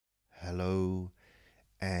hello,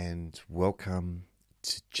 and welcome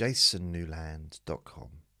to jasonnewland.com.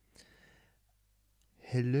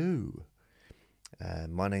 Hello,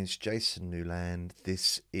 my name's Jason Newland.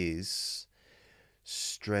 This is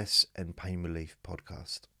Stress and Pain Relief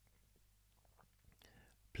Podcast.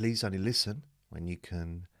 Please only listen when you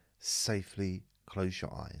can safely close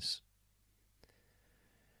your eyes.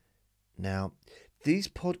 Now, these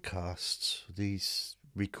podcasts, these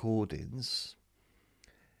recordings,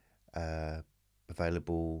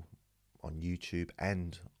 available on YouTube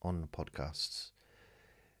and on podcasts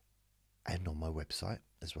and on my website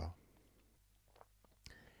as well.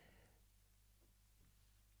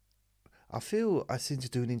 I feel I seem to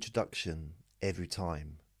do an introduction every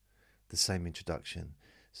time, the same introduction.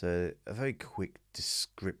 So a very quick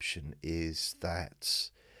description is that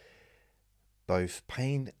both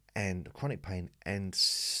chronic pain and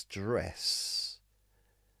stress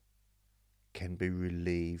can be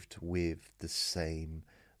relieved with the same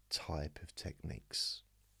type of techniques.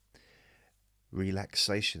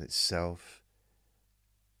 Relaxation itself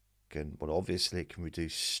obviously it can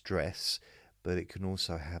reduce stress, but it can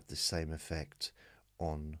also have the same effect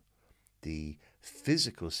on the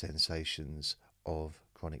physical sensations of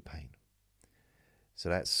chronic pain. So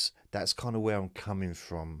that's kind of where I'm coming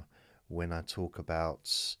from when I talk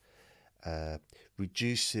about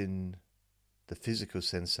reducing the physical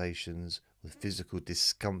sensations, the physical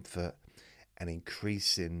discomfort, and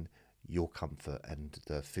increasing your comfort and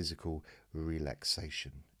the physical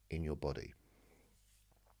relaxation in your body.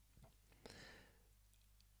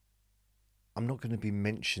 I'm not going to be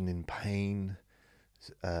mentioning pain,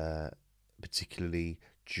 particularly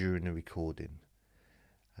during the recording.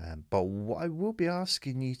 But what I will be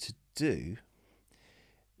asking you to do,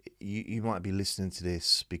 you might be listening to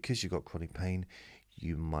this because you've got chronic pain.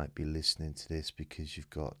 You might be listening to this because you've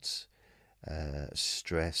got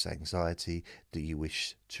stress, anxiety that you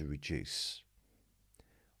wish to reduce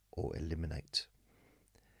or eliminate.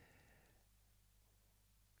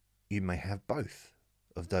 You may have both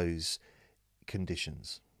of those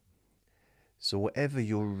conditions. So whatever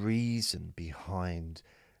your reason behind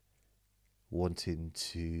wanting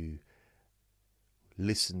to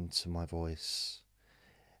listen to my voice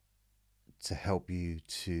to help you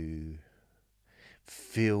to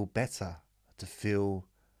feel better, to feel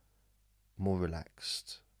more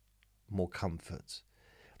relaxed, more comfort,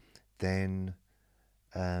 then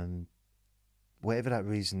whatever that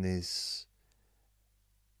reason is,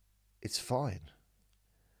 it's fine.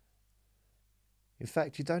 In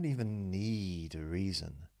fact, you don't even need a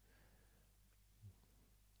reason.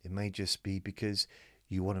 It may just be because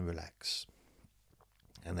you want to relax,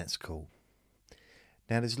 and that's cool.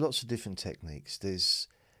 Now, there's lots of different techniques. There's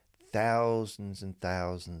thousands and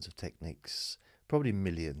thousands of techniques, probably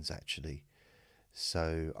millions actually.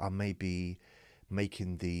 So I may be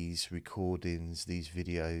making these recordings, these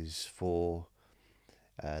videos for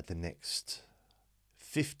the next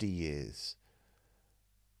 50 years,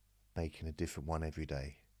 making a different one every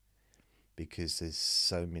day, because there's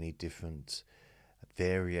so many different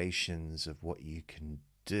variations of what you can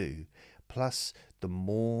do. Plus, the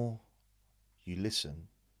more you listen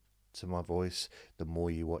to my voice, the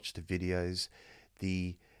more you watch the videos,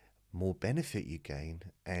 the more benefit you gain,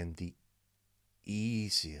 and the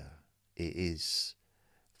easier it is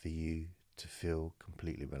for you to feel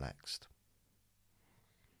completely relaxed.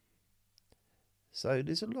 So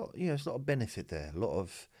there's a lot, there's a lot of benefit there, a lot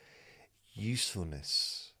of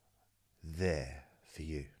usefulness there for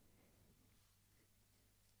you.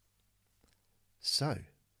 So,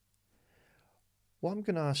 what I'm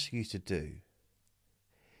going to ask you to do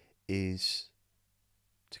is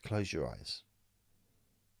to close your eyes.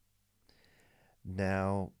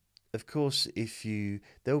 Now, of course,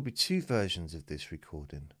 there will be two versions of this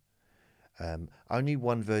recording. Only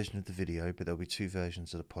one version of the video, but there'll be two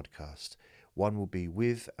versions of the podcast. One will be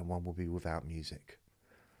with and one will be without music.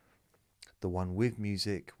 The one with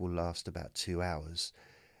music will last about 2 hours,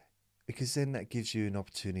 because then that gives you an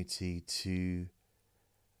opportunity to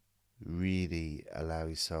really allow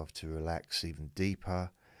yourself to relax even deeper,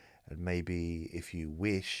 and maybe if you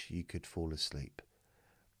wish you could fall asleep.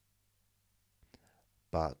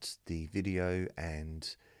 But the video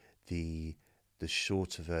and the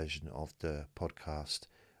shorter version of the podcast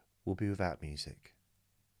will be without music.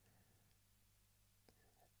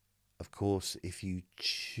 Of course, if you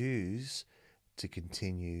choose to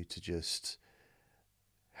continue to just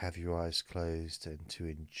have your eyes closed and to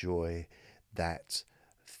enjoy that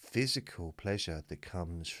physical pleasure that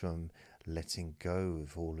comes from letting go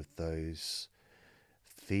of all of those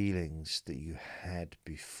feelings that you had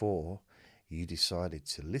before you decided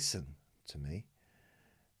to listen to me,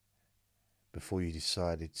 before you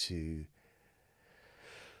decided to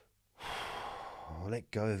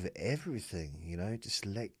let go of everything, just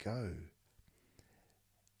let go.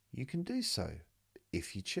 You can do so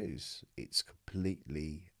if you choose. It's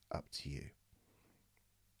completely up to you.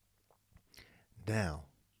 Now,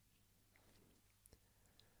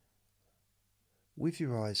 with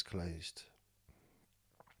your eyes closed,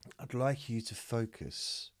 I'd like you to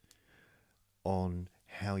focus on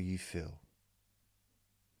how you feel.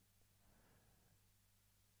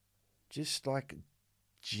 Just like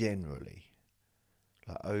generally,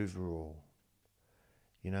 like overall,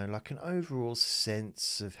 like an overall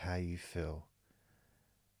sense of how you feel,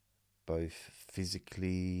 both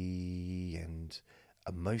physically and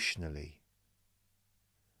emotionally,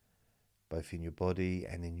 both in your body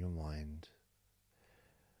and in your mind.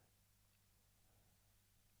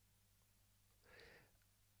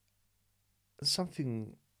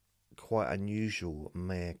 Something quite unusual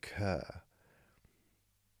may occur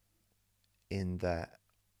in that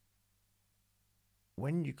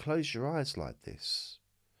when you close your eyes like this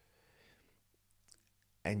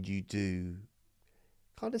and you do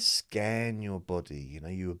kind of scan your body,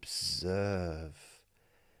 you observe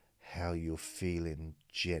how you're feeling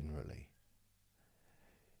generally,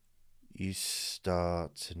 you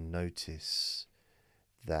start to notice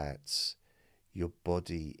that your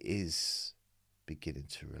body is beginning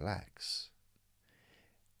to relax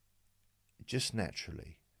just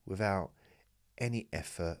naturally, without any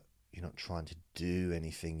effort. You're not trying to do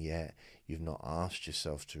anything yet. You've not asked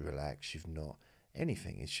yourself to relax. You've not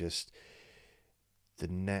anything. It's just the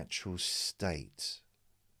natural state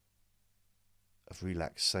of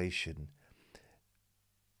relaxation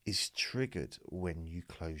is triggered when you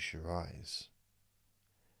close your eyes.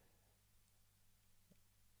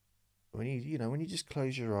 When you just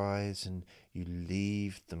close your eyes and you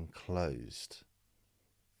leave them closed,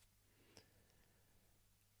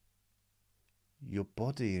 your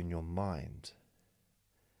body and your mind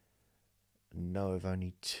know of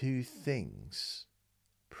only two things,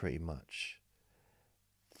 pretty much,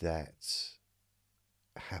 that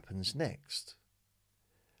happens next,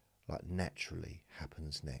 like naturally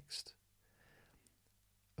happens next.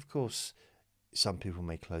 Of course, some people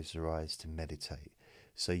may close their eyes to meditate,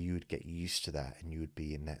 so you would get used to that and you would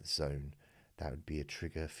be in that zone. That would be a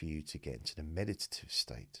trigger for you to get into the meditative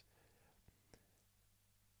state.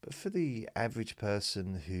 But for the average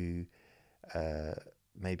person who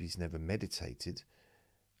maybe has never meditated,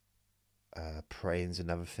 praying's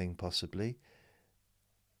another thing possibly,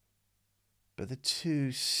 but the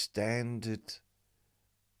two standard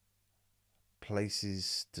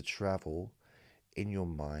places to travel in your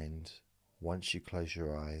mind once you close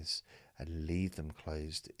your eyes and leave them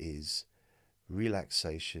closed is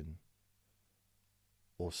relaxation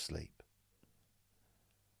or sleep,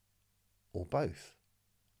 or both.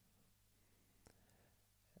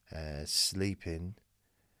 Sleeping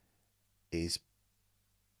is,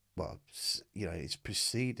 it's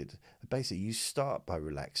preceded. Basically, you start by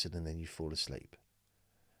relaxing and then you fall asleep.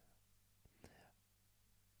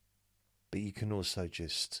 But you can also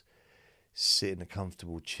just sit in a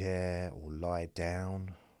comfortable chair or lie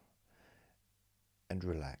down and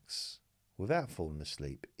relax without falling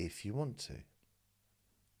asleep if you want to.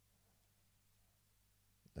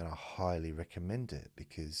 And I highly recommend it,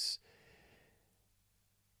 because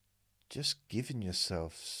just giving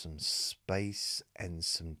yourself some space and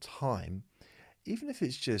some time, even if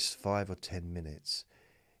it's just 5 or 10 minutes,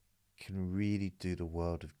 can really do the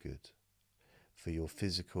world of good for your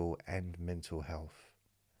physical and mental health.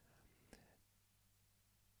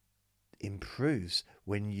 Improves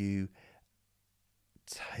when you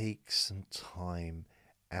take some time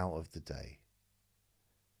out of the day.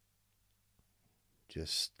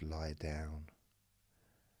 Just lie down.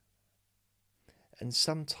 And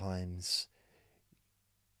sometimes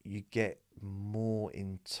you get more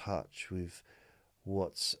in touch with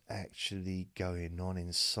what's actually going on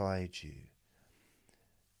inside you.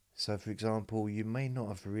 So, for example, you may not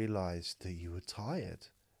have realized that you were tired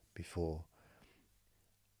before.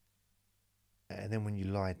 And then when you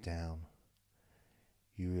lie down,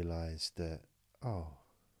 you realize that,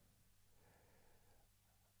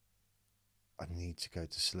 I need to go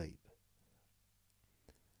to sleep.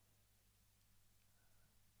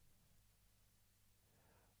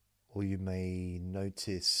 Or you may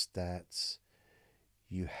notice that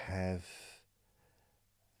you have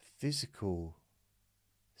physical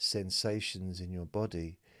sensations in your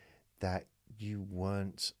body that you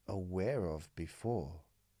weren't aware of before.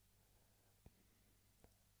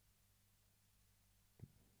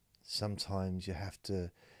 Sometimes you have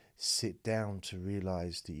to sit down to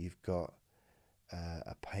realize that you've got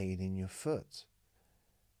a pain in your foot,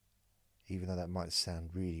 even though that might sound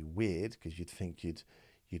really weird because you'd think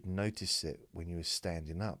you'd notice it when you were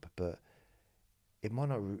standing up, but it might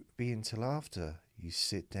not be until after you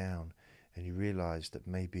sit down and you realise that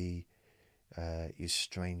maybe you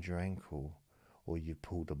strained your ankle, or you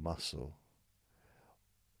pulled a muscle,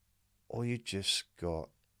 or you just got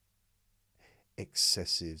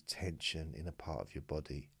excessive tension in a part of your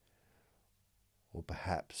body, or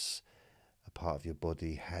perhaps a part of your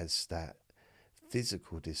body has that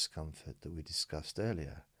physical discomfort that we discussed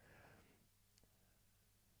earlier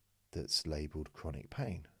that's labelled chronic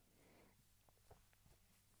pain.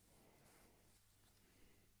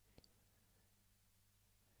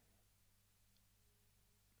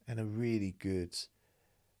 And a really good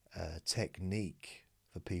technique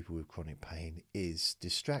for people with chronic pain is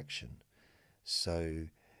distraction. So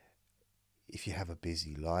if you have a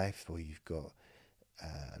busy life, or you've got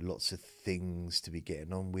lots of things to be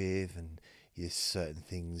getting on with, and there's certain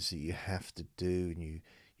things that you have to do, and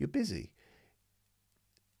you're busy,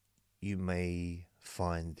 you may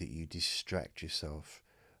find that you distract yourself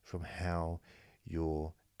from how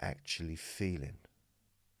you're actually feeling.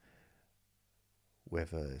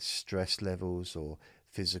 Whether stress levels or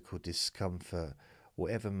physical discomfort,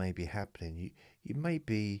 whatever may be happening, you may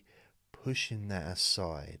be pushing that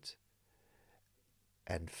aside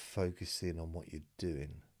and focusing on what you're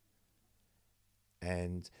doing.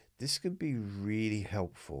 And this can be really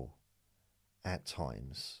helpful at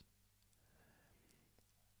times,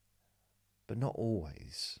 but not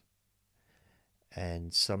always.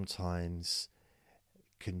 And sometimes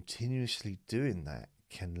continuously doing that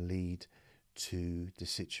can lead to the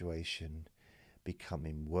situation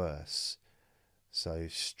becoming worse. So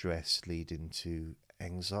stress leading to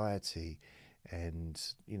anxiety, and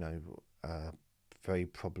a very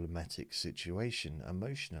problematic situation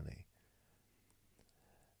emotionally.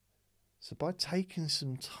 So by taking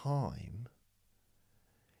some time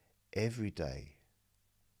every day,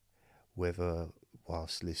 whether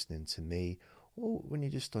whilst listening to me or when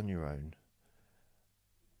you're just on your own,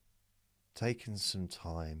 taking some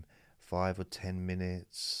time, 5 or 10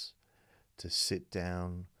 minutes, to sit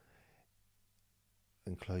down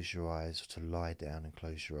and close your eyes, or to lie down and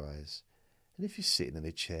close your eyes. And if you're sitting in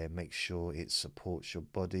a chair, make sure it supports your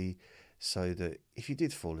body, so that if you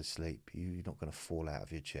did fall asleep, you're not going to fall out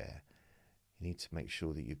of your chair. You need to make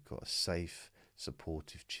sure that you've got a safe,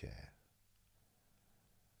 supportive chair.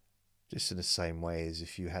 Just in the same way as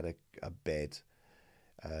if you had a bed,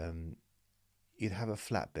 you'd have a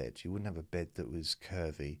flat bed. You wouldn't have a bed that was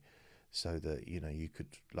curvy, so that you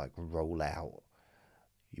could like roll out.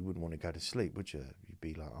 You wouldn't want to go to sleep, would you? You'd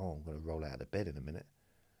be like, oh, I'm going to roll out of bed in a minute.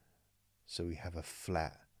 So we have a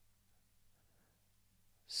flat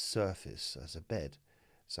surface as a bed,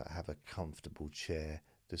 so have a comfortable chair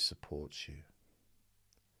that supports you.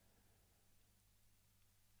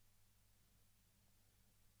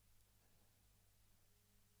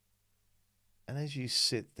 And as you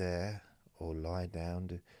sit there or lie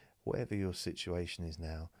down, whatever your situation is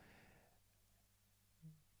now,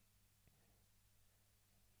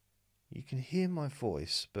 you can hear my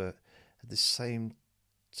voice, but at the same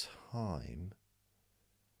time,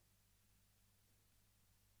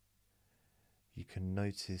 you can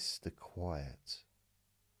notice the quiet.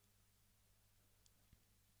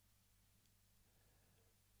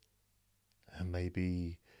 And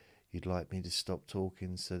maybe you'd like me to stop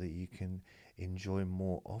talking so that you can enjoy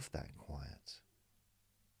more of that quiet.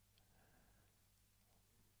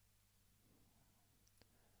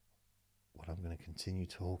 Well, I'm going to continue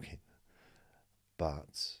talking,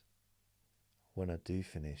 but when I do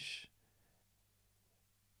finish,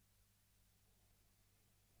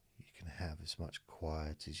 you can have as much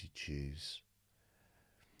quiet as you choose.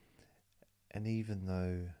 And even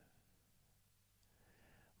though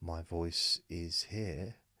my voice is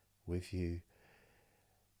here with you,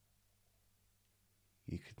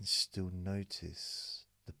 you can still notice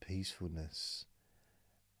the peacefulness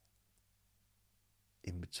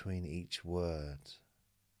in between each word.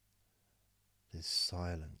 There's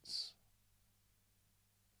silence.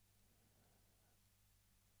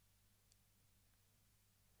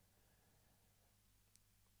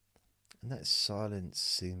 And that silence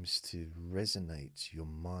seems to resonate your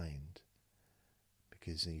mind,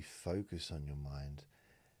 because you focus on your mind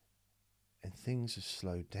and things have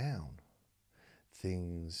slowed down.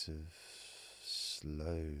 Things have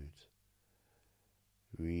slowed,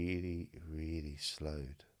 really, really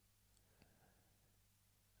slowed,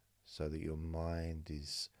 so that your mind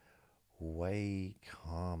is way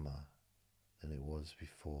calmer than it was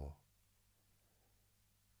before.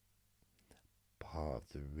 part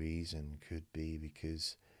of the reason could be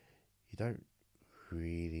because you don't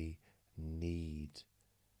really need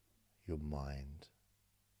your mind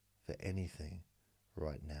for anything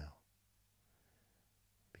right now,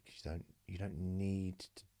 because you don't need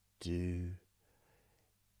to do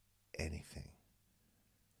anything.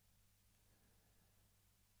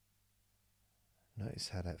 Notice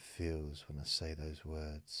how that feels when I say those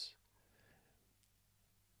words,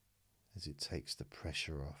 as it takes the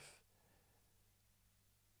pressure off.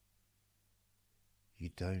 You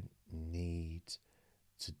don't need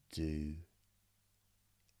to do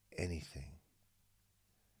anything.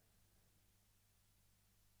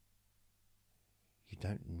 You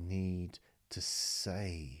don't need to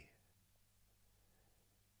say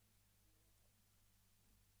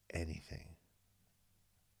anything.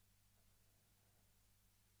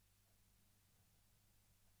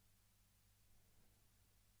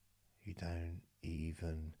 You don't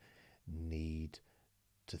even need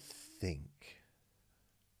to think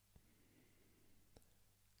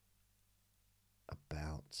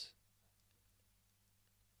about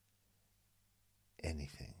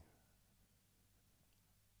anything.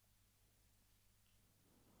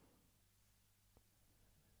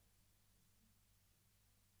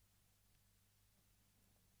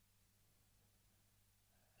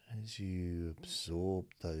 As you absorb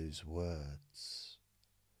those words,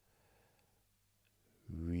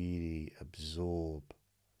 really absorb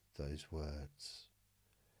those words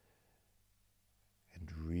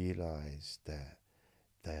and realize that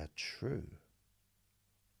they are true.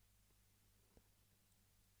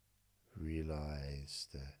 Realize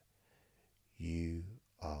that you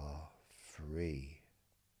are free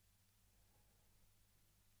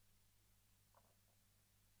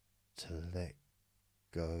to let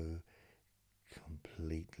go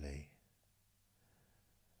completely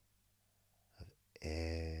of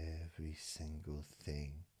every single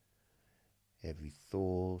thing, every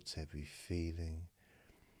thought, every feeling.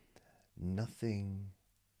 Nothing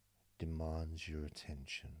demands your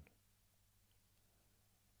attention.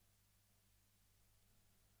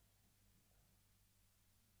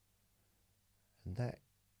 And that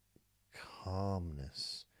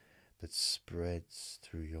calmness that spreads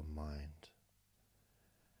through your mind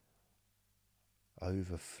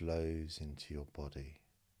overflows into your body,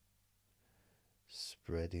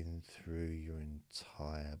 spreading through your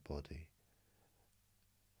entire body,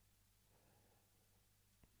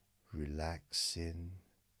 relaxing,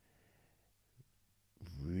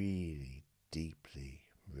 really deeply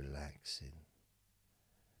relaxing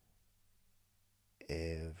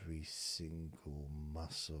every single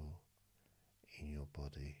muscle in your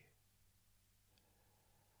body.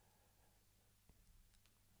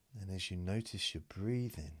 And as you notice your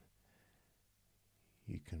breathing,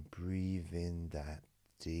 you can breathe in that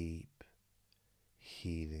deep,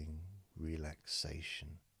 healing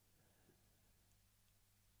relaxation.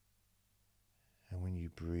 And when you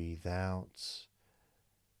breathe out,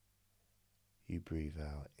 you breathe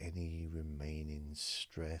out any remaining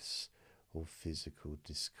stress or physical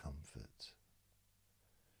discomfort.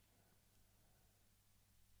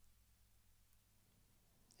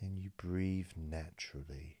 And you breathe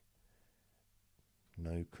naturally.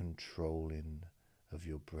 No controlling of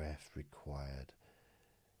your breath required.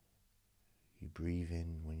 You breathe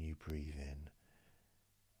in when you breathe in,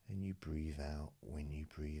 and you breathe out when you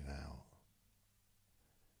breathe out.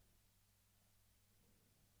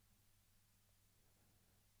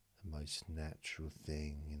 The most natural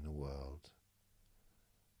thing in the world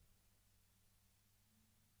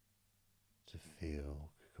to feel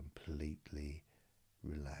completely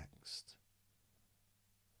relaxed,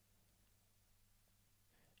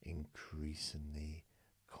 increasingly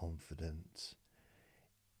confident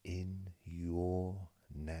in your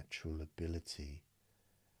natural ability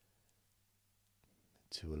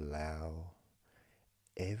to allow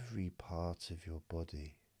every part of your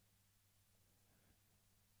body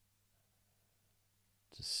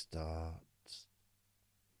to start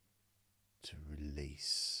to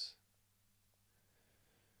release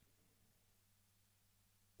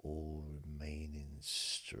all remaining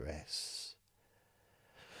stress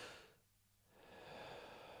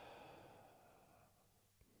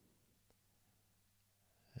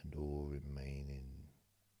and all remaining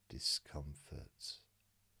discomfort,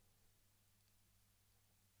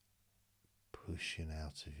 pushing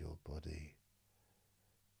out of your body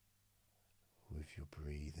with your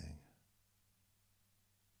breathing,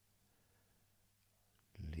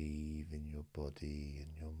 leaving your body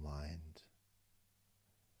and your mind,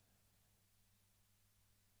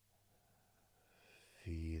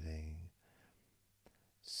 feeling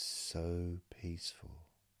so peaceful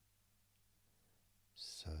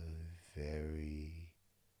so very,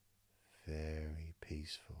 very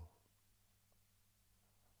peaceful.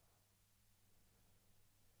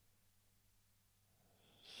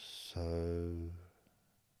 So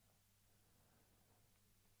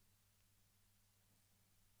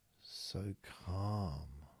calm.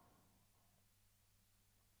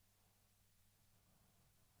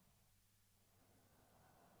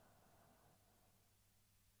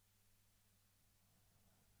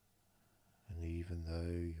 And even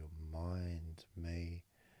though your mind may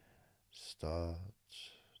start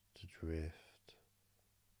to drift,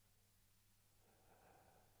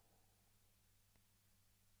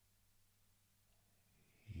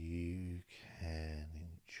 you can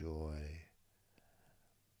enjoy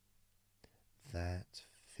that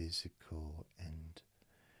physical and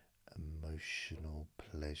emotional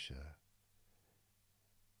pleasure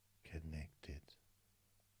connected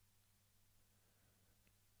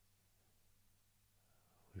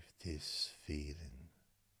with this feeling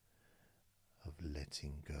of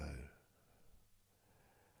letting go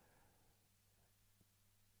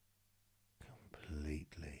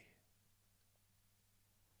completely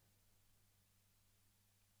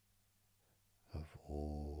of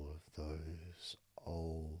all of those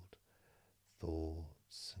old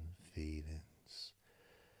thoughts and feelings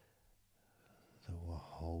that were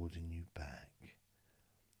holding you back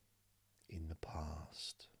in the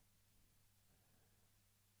past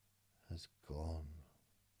has gone,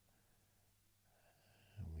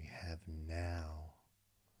 and we have now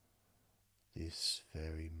this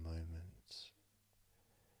very moment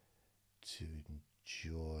to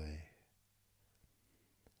enjoy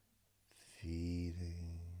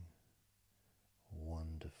feeling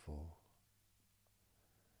wonderful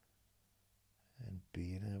and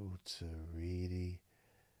being able to really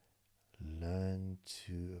learn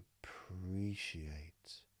to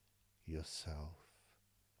appreciate yourself,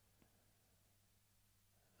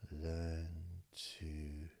 learn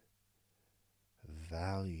to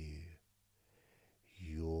value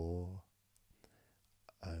your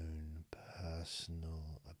own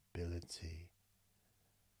personal ability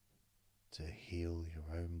to heal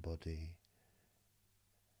your own body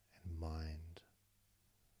and mind.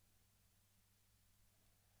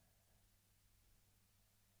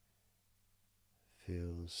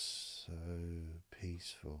 Feels so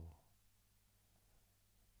peaceful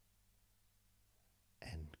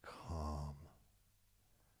and calm,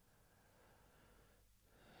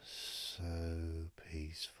 so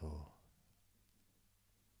peaceful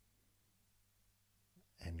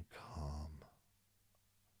and calm.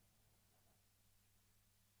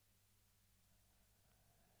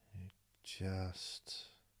 It just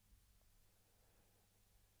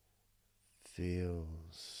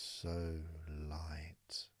feels so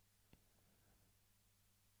light.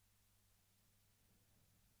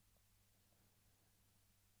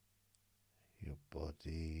 Your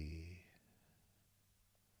body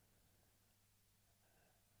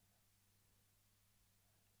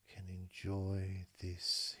can enjoy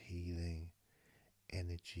this healing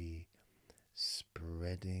energy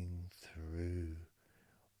spreading through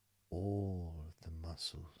all of the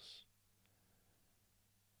muscles,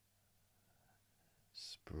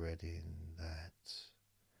 spreading that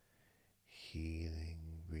healing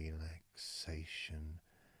relaxation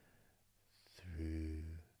through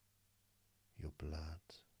your blood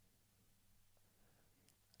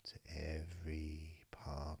to every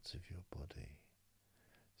part of your body,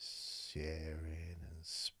 sharing and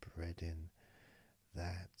spreading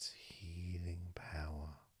that healing power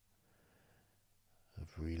of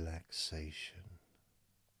relaxation,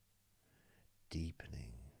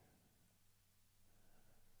 deepening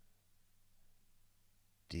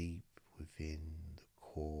deep within the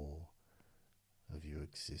core of your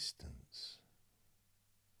existence.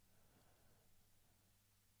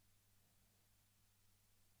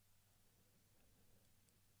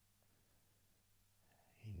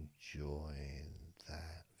 Enjoying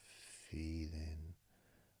that feeling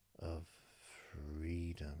of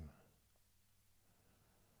freedom,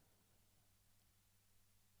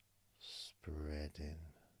 spreading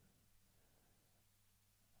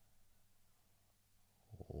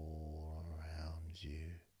all around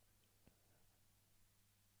you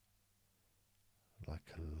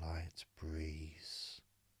like a light breeze,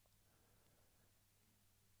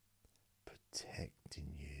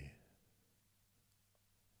 protecting you.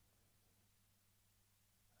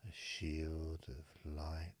 A shield of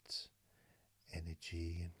light,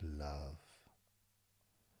 energy and love,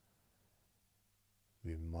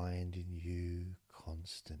 reminding you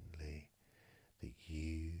constantly that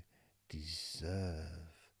you deserve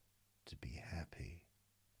to be happy.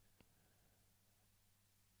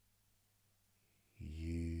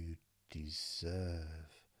 deserve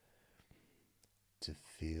to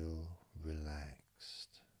feel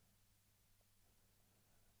relaxed.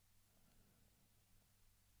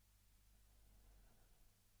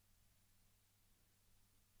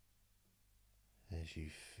 As you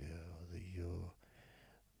feel that you're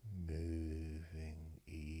moving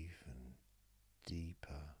even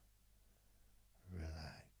deeper,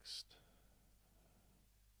 relaxed,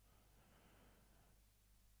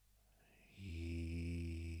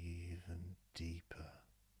 even deeper,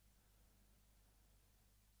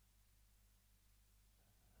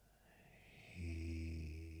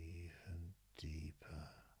 even deeper.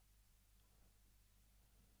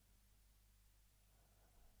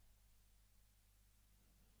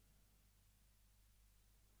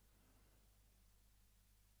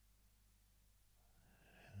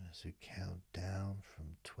 As we count down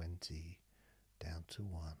from 20 down to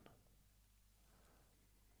 1.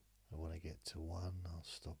 And when I get to 1, I'll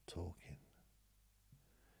stop talking.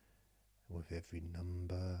 With every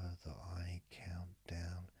number that I count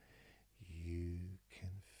down, you can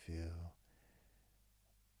feel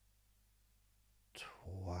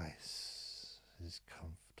twice as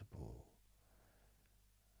comfortable.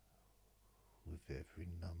 With every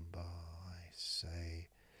number I say,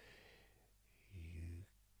 you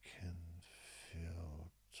can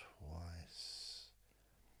feel twice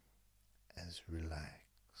as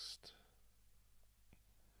relaxed.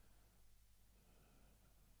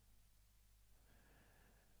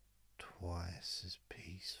 Twice as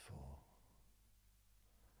peaceful.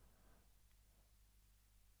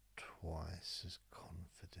 Twice as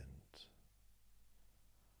confident.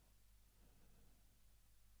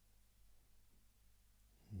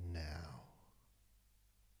 Now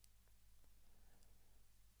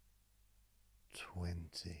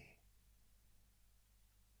 20.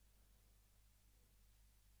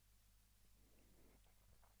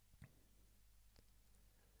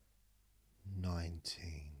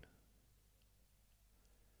 19.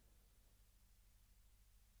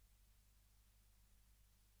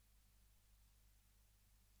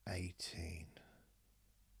 18.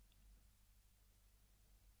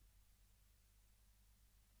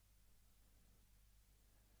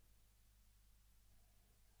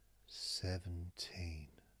 17.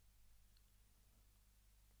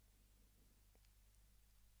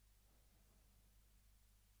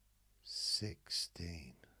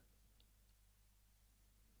 16.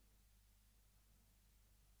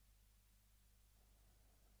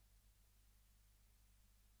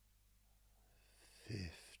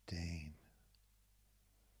 15.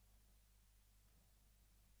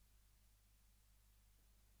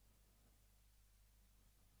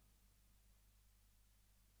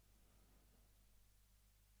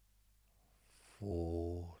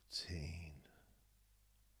 14.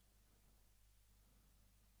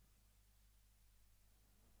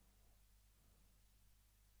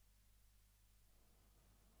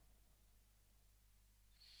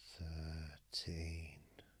 13.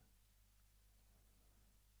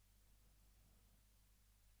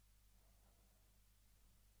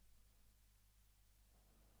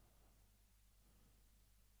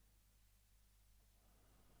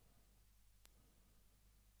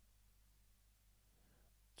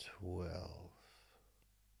 12.